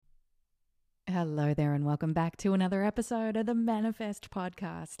Hello there, and welcome back to another episode of the Manifest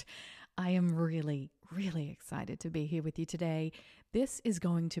Podcast. I am really, really excited to be here with you today. This is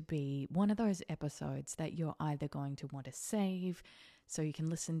going to be one of those episodes that you're either going to want to save so you can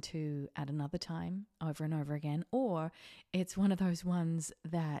listen to at another time over and over again, or it's one of those ones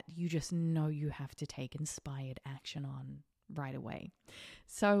that you just know you have to take inspired action on right away.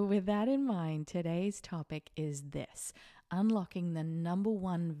 So with that in mind, today's topic is this: unlocking the number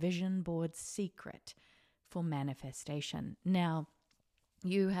one vision board secret for manifestation. Now,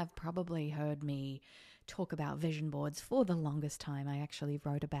 you have probably heard me talk about vision boards for the longest time. I actually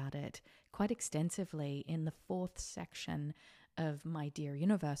wrote about it quite extensively in the 4th section of my Dear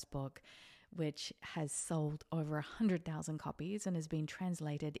Universe book, which has sold over 100,000 copies and has been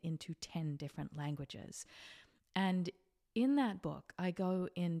translated into 10 different languages. And in that book, I go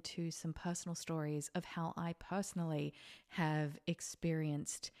into some personal stories of how I personally have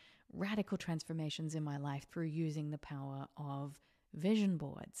experienced radical transformations in my life through using the power of vision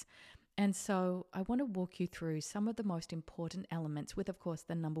boards. And so I want to walk you through some of the most important elements with, of course,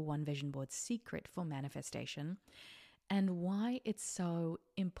 the number one vision board secret for manifestation, and why it's so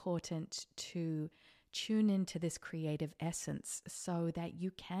important to tune into this creative essence so that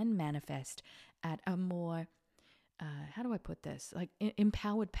you can manifest at a more how do I put this? Like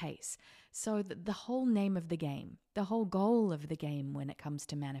empowered pace. So the whole name of the game, the whole goal of the game when it comes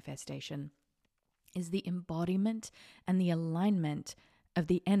to manifestation is the embodiment and the alignment of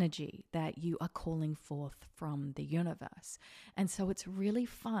the energy that you are calling forth from the universe. And so it's really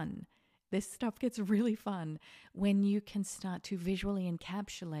fun. This stuff gets really fun when you can start to visually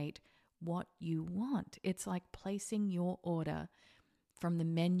encapsulate what you want. It's like placing your order from the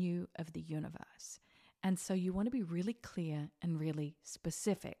menu of the universe. And so you want to be really clear and really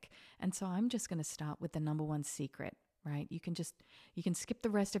specific. And so I'm just going to start with the number one secret, right? You can skip the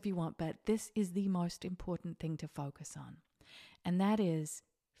rest if you want, but this is the most important thing to focus on. And that is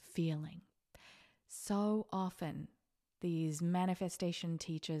feeling. So often, these manifestation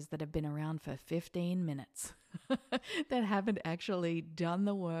teachers that have been around for 15 minutes that haven't actually done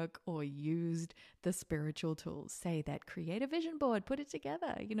the work or used the spiritual tools say that create a vision board, put it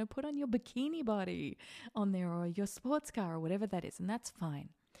together, put on your bikini body on there or your sports car or whatever that is. And that's fine.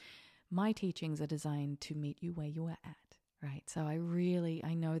 My teachings are designed to meet you where you are at, right? So I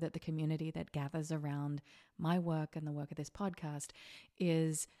know that the community that gathers around my work and the work of this podcast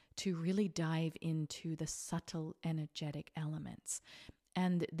is to really dive into the subtle energetic elements.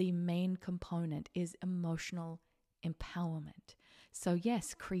 And the main component is emotional empowerment. So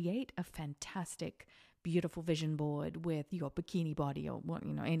yes, create a fantastic, beautiful vision board with your bikini body, or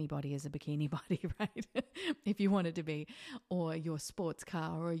anybody is a bikini body, right? If you want it to be, or your sports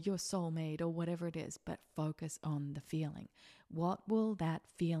car or your soulmate or whatever it is, but focus on the feeling. What will that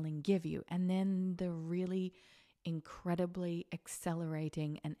feeling give you? And then the really incredibly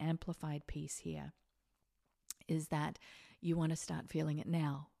accelerating and amplified piece here is that you want to start feeling it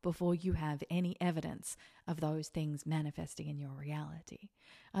now before you have any evidence of those things manifesting in your reality.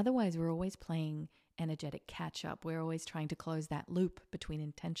 Otherwise, we're always playing energetic catch up. We're always trying to close that loop between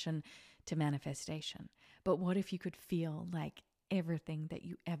intention to manifestation. But what if you could feel like everything that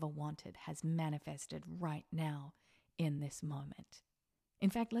you ever wanted has manifested right now in this moment? In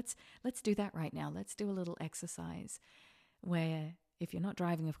fact, let's do that right now. Let's do a little exercise where, if you're not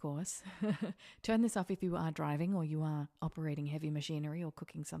driving, of course, turn this off if you are driving or you are operating heavy machinery or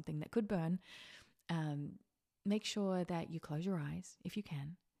cooking something that could burn. Make sure that you close your eyes if you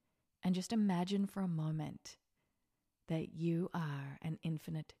can, and just imagine for a moment that you are an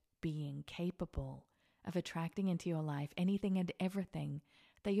infinite being capable of attracting into your life anything and everything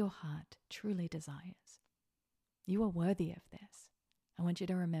that your heart truly desires. You are worthy of this. I want you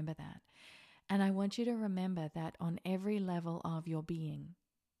to remember that. And I want you to remember that on every level of your being,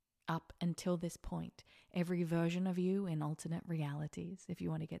 up until this point, every version of you in alternate realities, if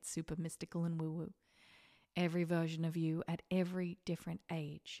you want to get super mystical and woo-woo, every version of you at every different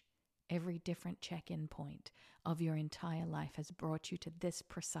age, every different check-in point of your entire life has brought you to this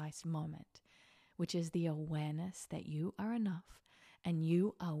precise moment, which is the awareness that you are enough and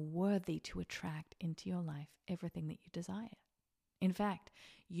you are worthy to attract into your life everything that you desire. In fact,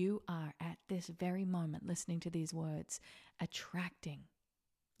 you are at this very moment listening to these words, attracting.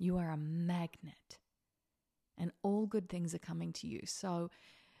 You are a magnet, and all good things are coming to you. So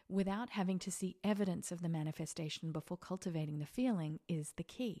without having to see evidence of the manifestation before cultivating the feeling is the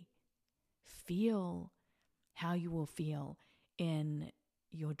key. Feel how you will feel in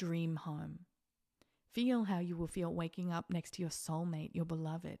your dream home. Feel how you will feel waking up next to your soulmate, your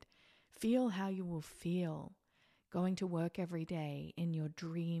beloved. Feel how you will feel going to work every day in your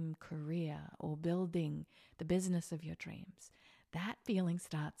dream career or building the business of your dreams. That feeling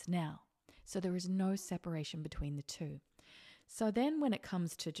starts now. So there is no separation between the two. So then when it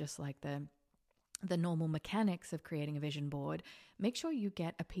comes to just like the normal mechanics of creating a vision board, make sure you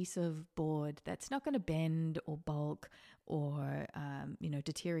get a piece of board that's not going to bend or bulk or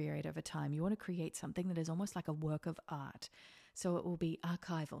deteriorate over time. You want to create something that is almost like a work of art. So it will be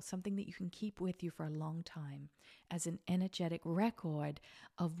archival, something that you can keep with you for a long time as an energetic record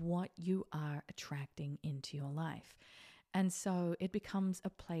of what you are attracting into your life. And so it becomes a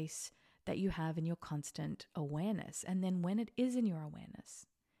place that you have in your constant awareness. And then when it is in your awareness,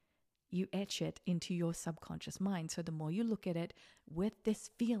 you etch it into your subconscious mind. So the more you look at it with this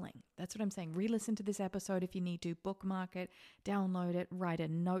feeling, that's what I'm saying. Re-listen to this episode if you need to, bookmark it, download it, write a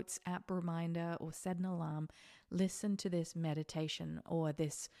notes app reminder or set an alarm. Listen to this meditation or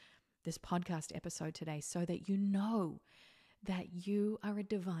this podcast episode today so that you know that you are a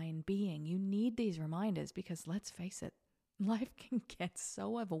divine being. You need these reminders because let's face it, life can get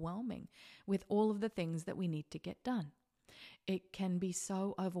so overwhelming with all of the things that we need to get done. It can be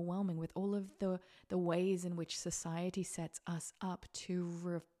so overwhelming with all of the ways in which society sets us up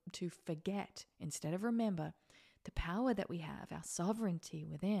to forget instead of remember the power that we have, our sovereignty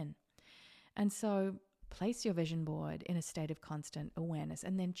within. And so place your vision board in a state of constant awareness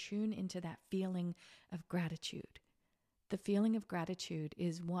and then tune into that feeling of gratitude. The feeling of gratitude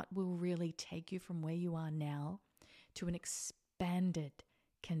is what will really take you from where you are now to an expanded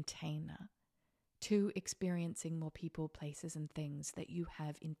container, to experiencing more people, places, and things that you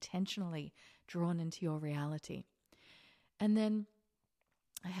have intentionally drawn into your reality. And then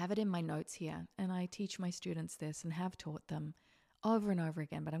I have it in my notes here, and I teach my students this and have taught them over and over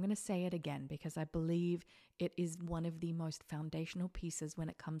again, but I'm going to say it again because I believe it is one of the most foundational pieces when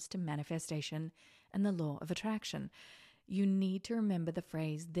it comes to manifestation and the law of attraction. You need to remember the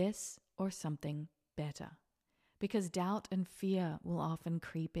phrase, this or something better. Because doubt and fear will often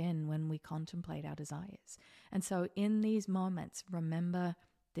creep in when we contemplate our desires. And so in these moments, remember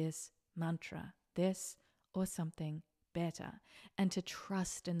this mantra, this or something better, and to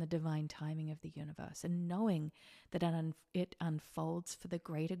trust in the divine timing of the universe and knowing that it unfolds for the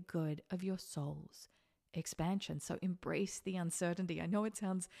greater good of your soul's expansion. So embrace the uncertainty. I know it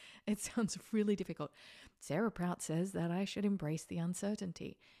sounds really difficult. Sarah Prout says that I should embrace the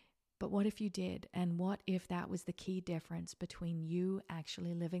uncertainty. But what if you did? And what if that was the key difference between you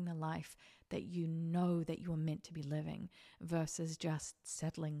actually living the life that you know that you are meant to be living versus just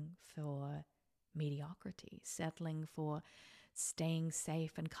settling for mediocrity, settling for staying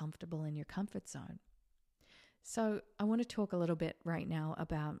safe and comfortable in your comfort zone? So I want to talk a little bit right now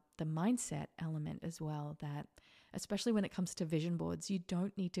about the mindset element as well, that especially when it comes to vision boards, you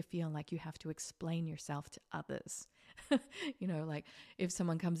don't need to feel like you have to explain yourself to others. Like if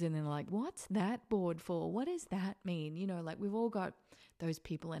someone comes in and they're like, what's that board for? What does that mean? Like we've all got those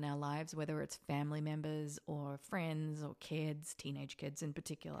people in our lives, whether it's family members or friends or kids, teenage kids in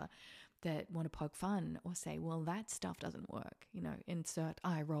particular, that want to poke fun or say, well, that stuff doesn't work, insert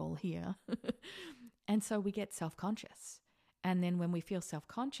eye roll here. And so we get self-conscious. And then when we feel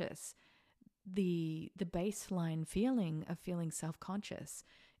self-conscious, the baseline feeling of feeling self-conscious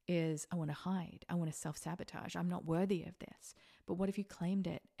is I want to hide, I want to self-sabotage, I'm not worthy of this. But what if you claimed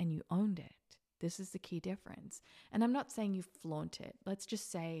it and you owned it? This is the key difference. And I'm not saying you flaunt it. Let's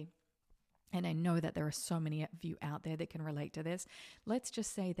just say, and I know that there are so many of you out there that can relate to this, let's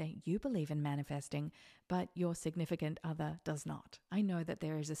just say that you believe in manifesting, but your significant other does not. I know that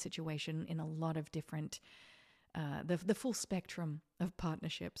there is a situation in a lot of different the full spectrum of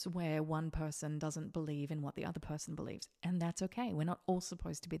partnerships where one person doesn't believe in what the other person believes. And that's okay. We're not all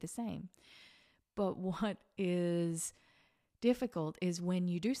supposed to be the same. But what is difficult is when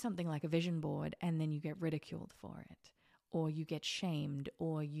you do something like a vision board and then you get ridiculed for it, or you get shamed,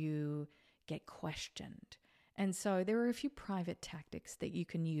 or you get questioned. And so there are a few private tactics that you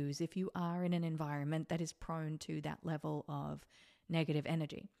can use if you are in an environment that is prone to that level of negative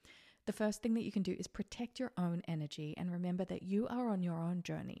energy. The first thing that you can do is protect your own energy and remember that you are on your own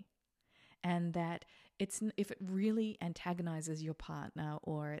journey, and that if it really antagonizes your partner,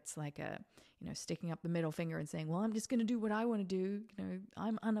 or it's like sticking up the middle finger and saying, well, I'm just going to do what I want to do,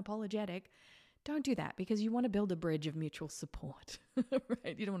 I'm unapologetic. Don't do that, because you want to build a bridge of mutual support,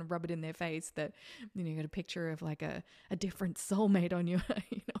 right? You don't want to rub it in their face that, you got a picture of like a different soulmate on your,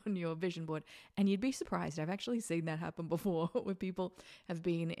 on your vision board. And you'd be surprised. I've actually seen that happen before where people have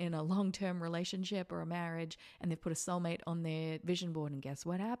been in a long-term relationship or a marriage and they've put a soulmate on their vision board. And guess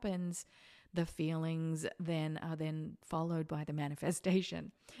what happens? The feelings then are then followed by the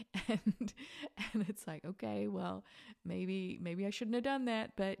manifestation. And it's like, okay, well, maybe I shouldn't have done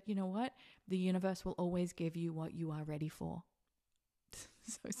that, but you know what? The universe will always give you what you are ready for.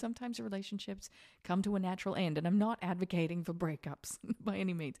 So sometimes relationships come to a natural end, and I'm not advocating for breakups by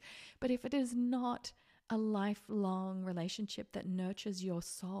any means. But if it is not a lifelong relationship that nurtures your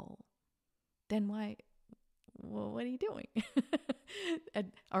soul, then why? Well, what are you doing?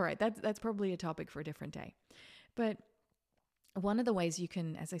 All right, that's probably a topic for a different day. But one of the ways you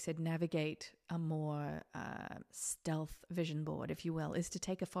can, as I said, navigate a more stealth vision board, if you will, is to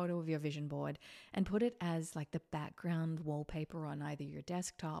take a photo of your vision board and put it as like the background wallpaper on either your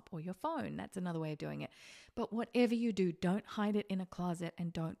desktop or your phone. That's another way of doing it. But whatever you do, don't hide it in a closet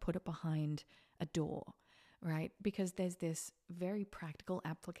and don't put it behind a door, right? Because there's this very practical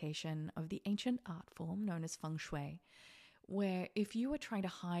application of the ancient art form known as feng shui, where if you are trying to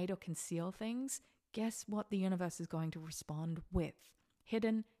hide or conceal things, guess what the universe is going to respond with?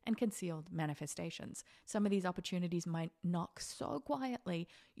 Hidden and concealed manifestations. Some of these opportunities might knock so quietly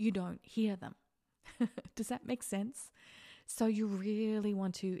you don't hear them. Does that make sense? So you really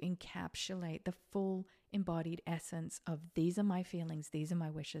want to encapsulate the full embodied essence of these are my feelings, these are my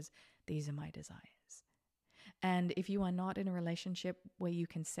wishes, these are my desires. And if you are not in a relationship where you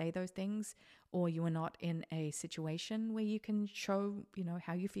can say those things, or you are not in a situation where you can show,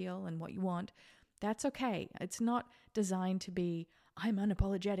 how you feel and what you want, that's okay. It's not designed to be, I'm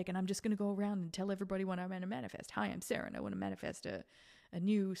unapologetic and I'm just going to go around and tell everybody what I'm going to manifest. Hi, I'm Sarah and I want to manifest a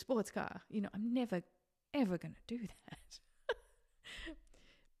new sports car. I'm never, ever going to do that.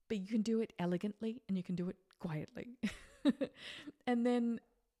 But you can do it elegantly and you can do it quietly. And then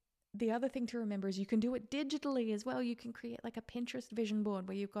the other thing to remember is you can do it digitally as well. You can create like a Pinterest vision board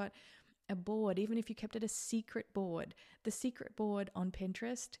where you've got a board, even if you kept it a secret board. The secret board on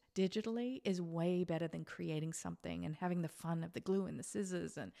Pinterest digitally is way better than creating something and having the fun of the glue and the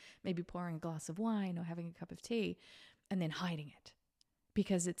scissors and maybe pouring a glass of wine or having a cup of tea and then hiding it.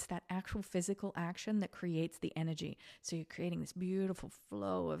 Because it's that actual physical action that creates the energy. So you're creating this beautiful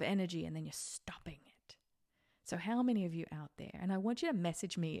flow of energy and then you're stopping it. So how many of you out there, and I want you to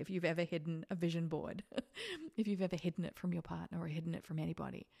message me if you've ever hidden a vision board, if you've ever hidden it from your partner or hidden it from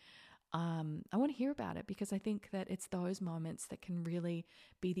anybody. I want to hear about it because I think that it's those moments that can really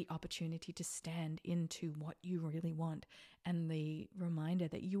be the opportunity to stand into what you really want and the reminder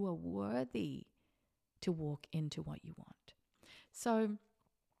that you are worthy to walk into what you want. So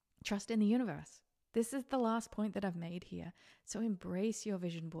trust in the universe. This is the last point that I've made here. So embrace your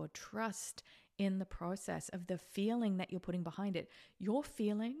vision board. Trust in the process of the feeling that you're putting behind it. Your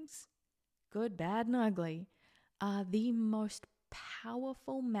feelings, good, bad, and ugly, are the most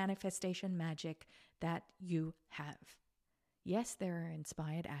powerful manifestation magic that you have. Yes, there are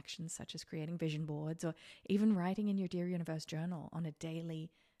inspired actions such as creating vision boards or even writing in your Dear Universe journal on a daily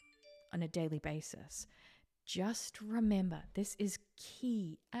basis. Just remember, this is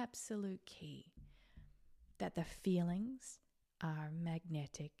key, absolute key, that the feelings are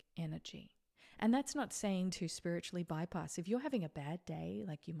magnetic energy. And that's not saying to spiritually bypass. If you're having a bad day,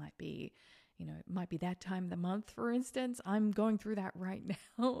 like you might be, it might be that time of the month, for instance. I'm going through that right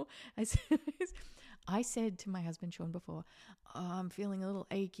now. I said to my husband, Sean, before, I'm feeling a little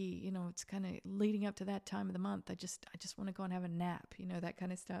achy. It's kind of leading up to that time of the month. I just want to go and have a nap, that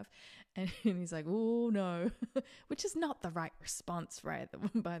kind of stuff. And he's like, oh, no, which is not the right response, right?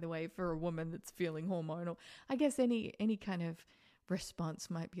 By the way, for a woman that's feeling hormonal. I guess any kind of response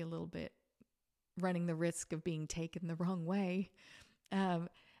might be a little bit running the risk of being taken the wrong way.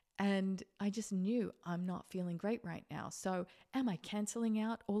 And I just knew I'm not feeling great right now. So am I canceling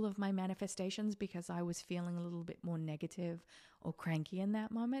out all of my manifestations because I was feeling a little bit more negative or cranky in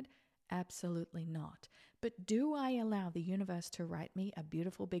that moment? Absolutely not. But do I allow the universe to write me a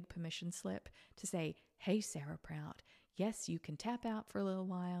beautiful big permission slip to say, hey, Sarah Prout, yes, you can tap out for a little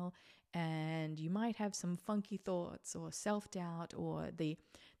while and you might have some funky thoughts or self-doubt or the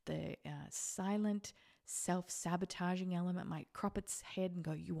silent self-sabotaging element might crop its head and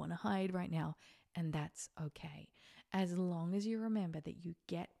go, you want to hide right now, and that's okay. As long as you remember that you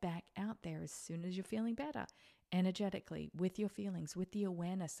get back out there as soon as you're feeling better, energetically, with your feelings, with the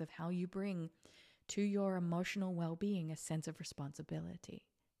awareness of how you bring to your emotional well-being a sense of responsibility.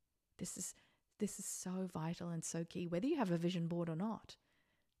 This is so vital and so key, whether you have a vision board or not.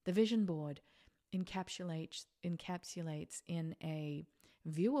 The vision board encapsulates in a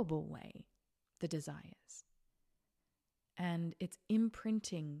viewable way the desires. And it's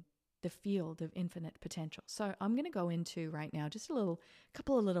imprinting the field of infinite potential. So I'm going to go into right now just a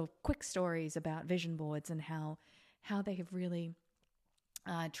couple of little quick stories about vision boards and how they have really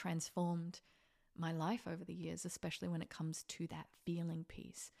transformed my life over the years, especially when it comes to that feeling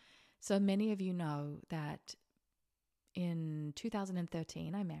piece. So many of you know that in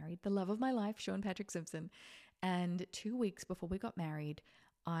 2013, I married the love of my life, Sean Patrick Simpson. And 2 weeks before we got married,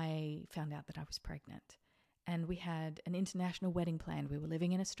 I found out that I was pregnant. And we had an international wedding planned. We were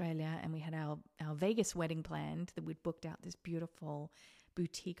living in Australia, and we had our Vegas wedding planned. That we'd booked out this beautiful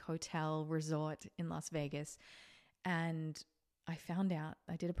boutique hotel resort in Las Vegas. And I found out,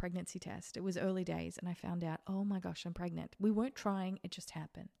 I did a pregnancy test. It was early days, and I found out, oh my gosh, I'm pregnant. We weren't trying, it just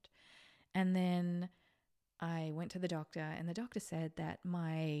happened. And then I went to the doctor, and the doctor said that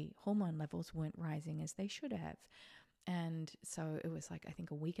my hormone levels weren't rising as they should have. And so it was like, I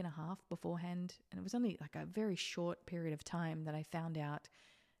think a week and a half beforehand. And it was only like a very short period of time that I found out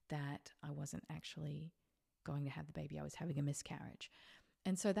that I wasn't actually going to have the baby. I was having a miscarriage.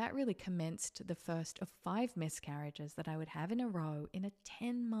 And so that really commenced the first of 5 miscarriages that I would have in a row in a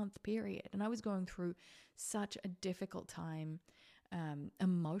 10-month period. And I was going through such a difficult time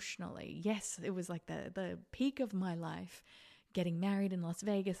emotionally. Yes, it was like the peak of my life, getting married in Las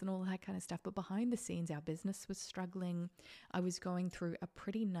Vegas and all that kind of stuff. But behind the scenes, our business was struggling. I was going through a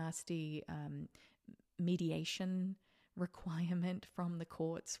pretty nasty mediation requirement from the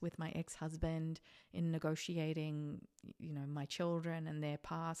courts with my ex-husband in negotiating, my children and their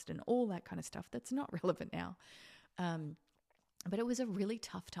past and all that kind of stuff that's not relevant now. But it was a really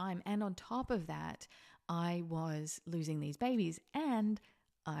tough time. And on top of that, I was losing these babies, and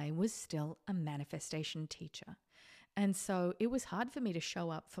I was still a manifestation teacher. And so it was hard for me to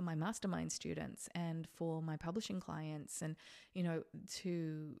show up for my mastermind students and for my publishing clients and,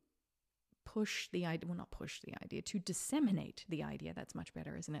 to push the idea, well, not push the idea, to disseminate the idea. That's much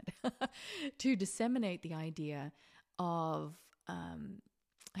better, isn't it? To disseminate the idea of,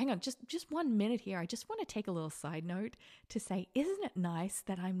 hang on, just 1 minute here. I just want to take a little side note to say, isn't it nice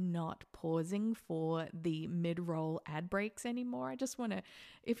that I'm not pausing for the mid-roll ad breaks anymore? I just want to,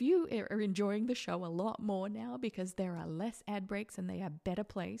 if you are enjoying the show a lot more now because there are less ad breaks and they are better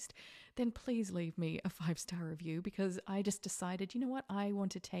placed, then please leave me a 5-star review, because I just decided, you know what, I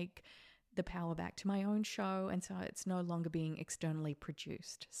want to take the power back to my own show, and so it's no longer being externally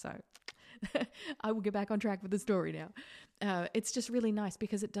produced. So I will get back on track with the story now. It's just really nice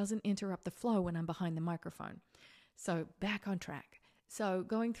because it doesn't interrupt the flow when I'm behind the microphone. So back on track. So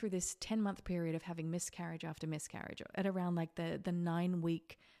going through this 10-month period of having miscarriage after miscarriage, at around like the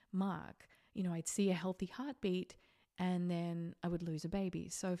 9-week mark, I'd see a healthy heartbeat, and then I would lose a baby.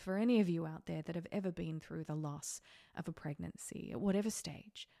 So for any of you out there that have ever been through the loss of a pregnancy, at whatever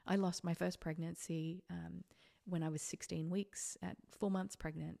stage, I lost my first pregnancy when I was 16 weeks at 4 months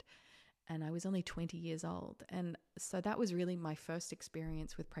pregnant, and I was only 20 years old. And so that was really my first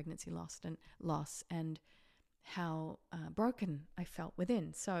experience with pregnancy loss and how broken I felt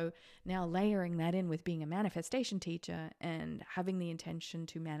within. So now layering that in with being a manifestation teacher and having the intention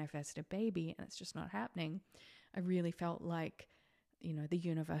to manifest a baby, and it's just not happening, I really felt like, the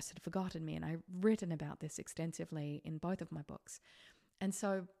universe had forgotten me. And I've written about this extensively in both of my books. And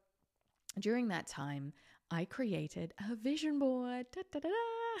so during that time, I created a vision board.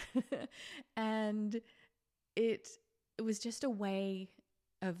 And it was just a way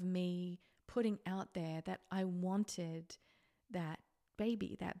of me putting out there that I wanted that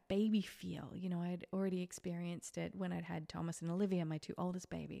baby feel. I'd already experienced it when I'd had Thomas and Olivia, my 2 oldest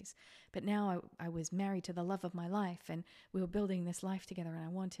babies. But now I was married to the love of my life, and we were building this life together, and I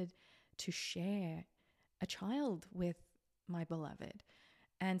wanted to share a child with my beloved.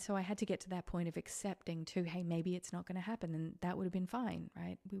 And so I had to get to that point of accepting too, hey, maybe it's not going to happen, and that would have been fine,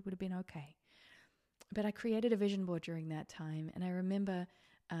 right? We would have been okay. But I created a vision board during that time, and I remember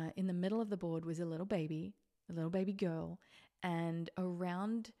in the middle of the board was a little baby girl, and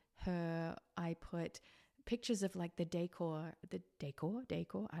around her I put pictures of like the decor,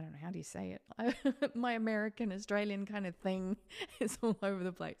 I don't know, how do you say it? My American Australian kind of thing is all over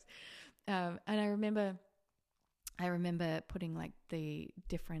the place. And I remember putting like the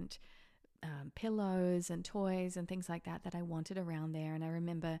different pillows and toys and things like that I wanted around there. And I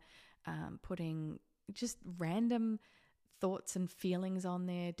remember putting just random thoughts and feelings on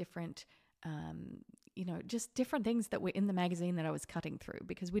there, different just different things that were in the magazine that I was cutting through,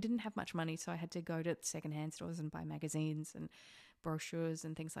 because we didn't have much money. So I had to go to secondhand stores and buy magazines and brochures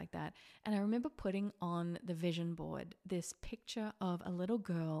and things like that. And I remember putting on the vision board this picture of a little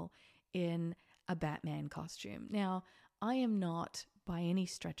girl in a Batman costume. Now, I am not by any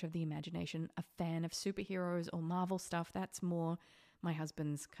stretch of the imagination a fan of superheroes or Marvel stuff. That's more my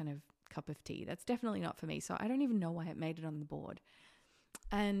husband's kind of cup of tea. That's definitely not for me. So I don't even know why it made it on the board.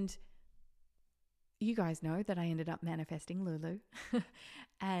 And you guys know that I ended up manifesting Lulu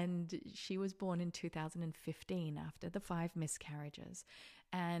and she was born in 2015 after the 5 miscarriages.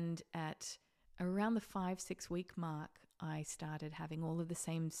 And at around the 5-6 week mark, I started having all of the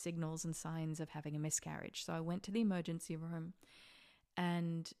same signals and signs of having a miscarriage. So I went to the emergency room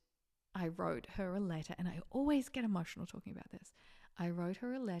and I wrote her a letter, and I always get emotional talking about this. I wrote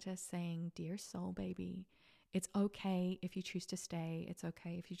her a letter saying, "Dear soul baby, it's okay if you choose to stay. It's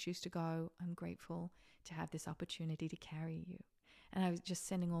okay if you choose to go. I'm grateful to have this opportunity to carry you." And I was just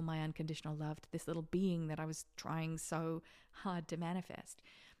sending all my unconditional love to this little being that I was trying so hard to manifest.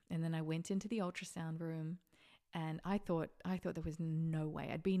 And then I went into the ultrasound room, and I thought there was no way.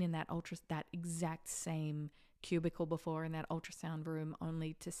 I'd been in that exact same cubicle before in that ultrasound room,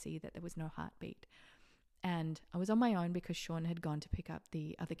 only to see that there was no heartbeat. And I was on my own because Sean had gone to pick up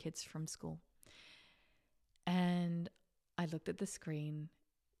the other kids from school. And I looked at the screen,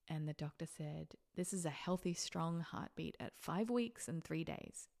 and the doctor said, "This is a healthy, strong heartbeat at 5 weeks and 3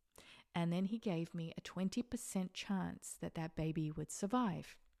 days." And then he gave me a 20% chance that that baby would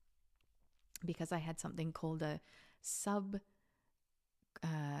survive, because I had something called a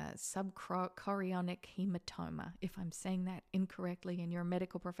subchorionic hematoma. If I'm saying that incorrectly and you're a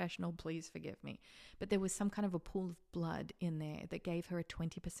medical professional, please forgive me. But there was some kind of a pool of blood in there that gave her a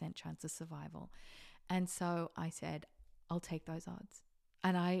 20% chance of survival. And so I said, I'll take those odds.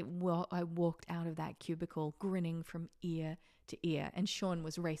 And I walked out of that cubicle grinning from ear to ear. And Sean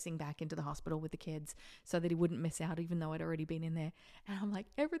was racing back into the hospital with the kids so that he wouldn't miss out, even though I'd already been in there. And I'm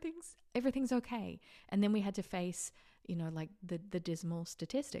like, everything's okay. And then we had to face, like the dismal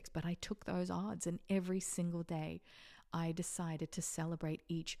statistics. But I took those odds, and every single day I decided to celebrate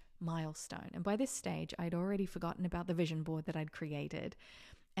each milestone. And by this stage, I'd already forgotten about the vision board that I'd created.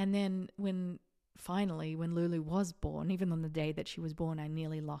 And then when Lulu was born, even on the day that she was born, I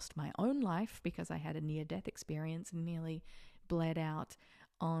nearly lost my own life because I had a near-death experience and nearly bled out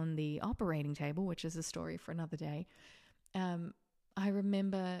on the operating table, which is a story for another day. I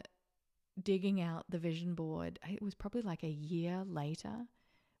remember digging out the vision board. It was probably like a year later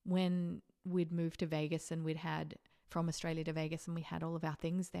when we'd moved to Vegas, and we'd had from Australia to Vegas, and we had all of our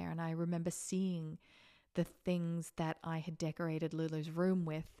things there. And I remember seeing the things that I had decorated Lulu's room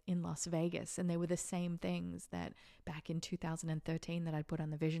with in Las Vegas. And they were the same things that back in 2013 that I'd put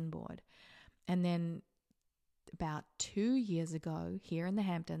on the vision board. And then about 2 years ago, here in the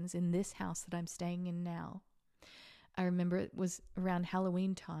Hamptons, in this house that I'm staying in now, I remember it was around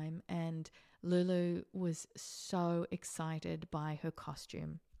Halloween time, and Lulu was so excited by her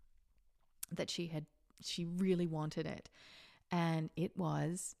costume that she really wanted it. And it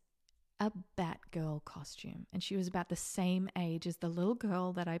was a Batgirl costume. And she was about the same age as the little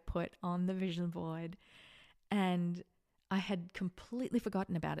girl that I put on the vision board. And I had completely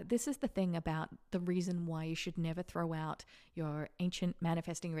forgotten about it. This is the thing about the reason why you should never throw out your ancient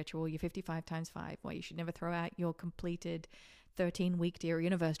manifesting ritual, your 55 times 5, why you should never throw out your completed 13-week Dear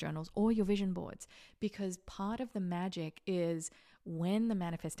Universe journals or your vision boards. Because part of the magic is when the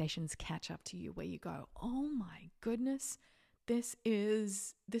manifestations catch up to you, where you go, oh my goodness, this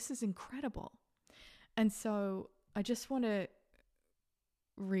is incredible. And so I just want to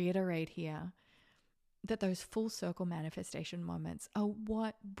reiterate here that those full circle manifestation moments are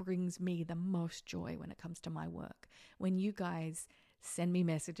what brings me the most joy when it comes to my work. When you guys send me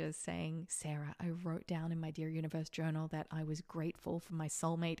messages saying, "Sarah, I wrote down in my Dear Universe journal that I was grateful for my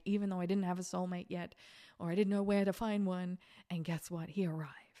soulmate, even though I didn't have a soulmate yet, or I didn't know where to find one. And guess what? He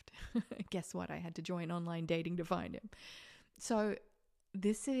arrived." Guess what? I had to join online dating to find him. So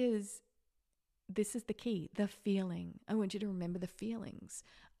this is the key, the feeling. I want you to remember the feelings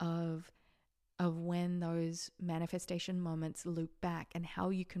of when those manifestation moments loop back, and how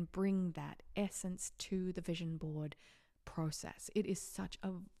you can bring that essence to the vision board process. It is such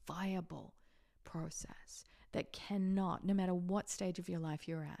a viable process that cannot, no matter what stage of your life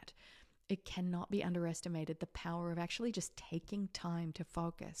you're at, it cannot be underestimated, the power of actually just taking time to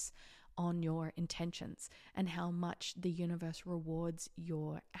focus on your intentions, and how much the universe rewards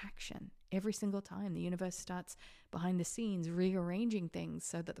your action. Every single time the universe starts behind the scenes rearranging things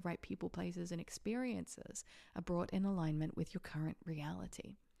so that the right people, places, and experiences are brought in alignment with your current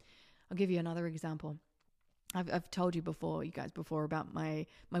reality. I'll give you another example. I've told you guys before about my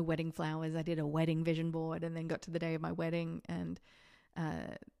wedding flowers. I did a wedding vision board, and then got to the day of my wedding, and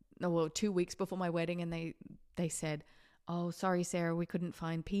 2 weeks before my wedding, and they said, "Oh, sorry, Sarah, we couldn't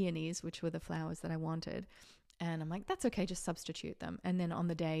find peonies," which were the flowers that I wanted. And I'm like, "That's okay, just substitute them." And then on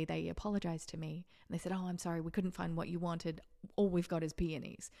the day, they apologized to me, and they said, "Oh, I'm sorry, we couldn't find what you wanted. All we've got is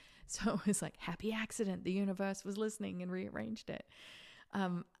peonies." So it was like, happy accident. The universe was listening and rearranged it.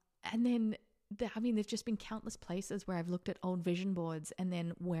 And then there've just been countless places where I've looked at old vision boards and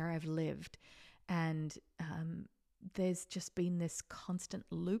then where I've lived. And there's just been this constant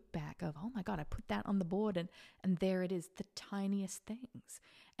loop back of, oh my God, I put that on the board and there it is, the tiniest things.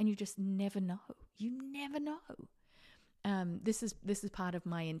 And you just never know. You never know. This is part of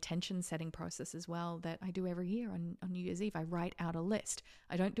my intention setting process as well that I do every year on New Year's Eve. I write out a list.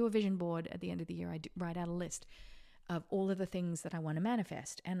 I don't do a vision board at the end of the year. I write out a list of all of the things that I want to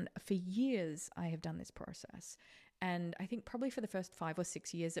manifest. And for years, I have done this process. And I think probably for the first 5 or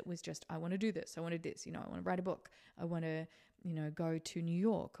 6 years, it was just, I want to do this. I want to do this. I want to write a book. I want to, go to New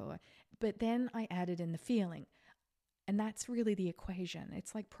York. But then I added in the feeling. And that's really the equation.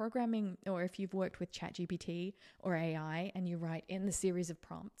 It's like programming, or if you've worked with ChatGPT or AI and you write in the series of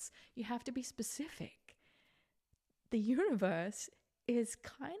prompts, you have to be specific. The universe is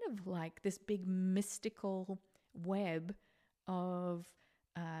kind of like this big mystical web of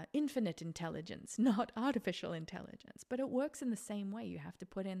infinite intelligence, not artificial intelligence. But it works in the same way. You have to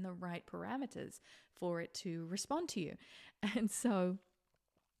put in the right parameters for it to respond to you. And so,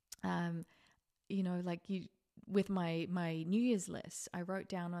 with my New Year's list, I wrote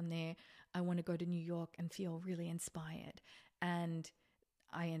down on there, I want to go to New York and feel really inspired. And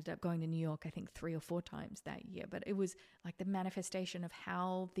I ended up going to New York, I think 3 or 4 times that year. But it was like the manifestation of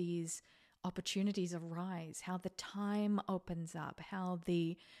how these opportunities arise, how the time opens up, how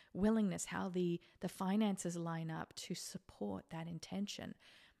the willingness, how the finances line up to support that intention.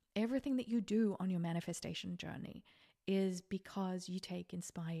 Everything that you do on your manifestation journey is because you take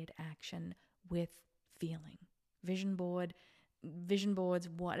inspired action with feeling. Vision boards,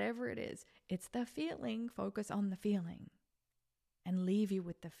 whatever it is, it's the feeling. Focus on the feeling and leave you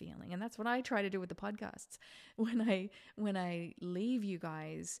with the feeling. And that's what I try to do with the podcasts. When I leave you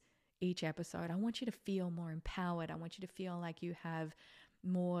guys each episode, I want you to feel more empowered. I want you to feel like you have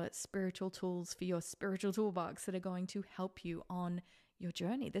more spiritual tools for your spiritual toolbox that are going to help you on your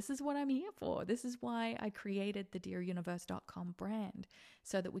journey. This is what I'm here for. This is why I created the DearUniverse.com brand,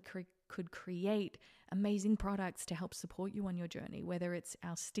 so that we could create amazing products to help support you on your journey, whether it's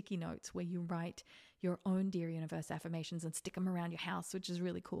our sticky notes where you write your own Dear Universe affirmations and stick them around your house, which is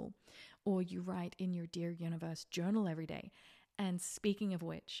really cool, or you write in your Dear Universe journal every day. And speaking of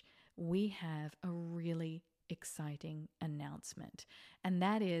which, we have a really exciting announcement, and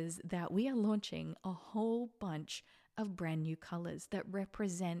that is that we are launching a whole bunch of brand new colors that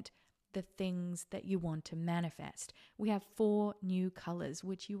represent the things that you want to manifest. We have 4 new colors,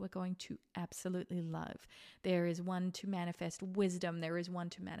 which you are going to absolutely love. There is one to manifest wisdom. There is one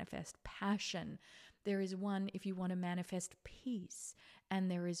to manifest passion. There is one if you want to manifest peace.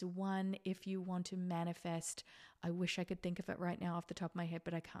 And there is one if you want to manifest, I wish I could think of it right now off the top of my head,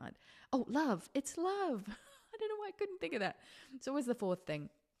 but I can't. Oh, love. It's love. I don't know why I couldn't think of that. So what's the 4th thing?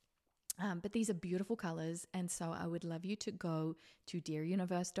 But these are beautiful colors. And so I would love you to go to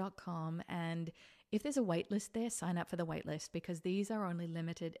DearUniverse.com. And if there's a wait list there, sign up for the wait list, because these are only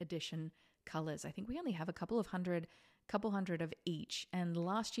limited edition colors. I think we only have a couple hundred of each. And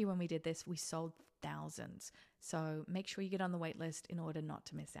last year when we did this, we sold thousands. So make sure you get on the wait list in order not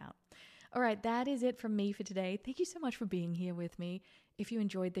to miss out. All right, that is it from me for today. Thank you so much for being here with me. If you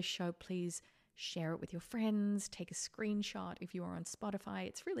enjoyed this show, please share it with your friends, take a screenshot. If you are on Spotify,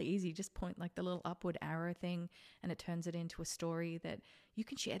 it's really easy. Just point like the little upward arrow thing and it turns it into a story that you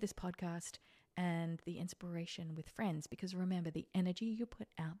can share this podcast and the inspiration with friends, because remember, the energy you put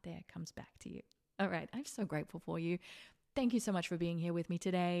out there comes back to you. All right, I'm so grateful for you. Thank you so much for being here with me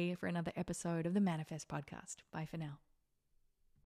today for another episode of the Manifest Podcast. Bye for now.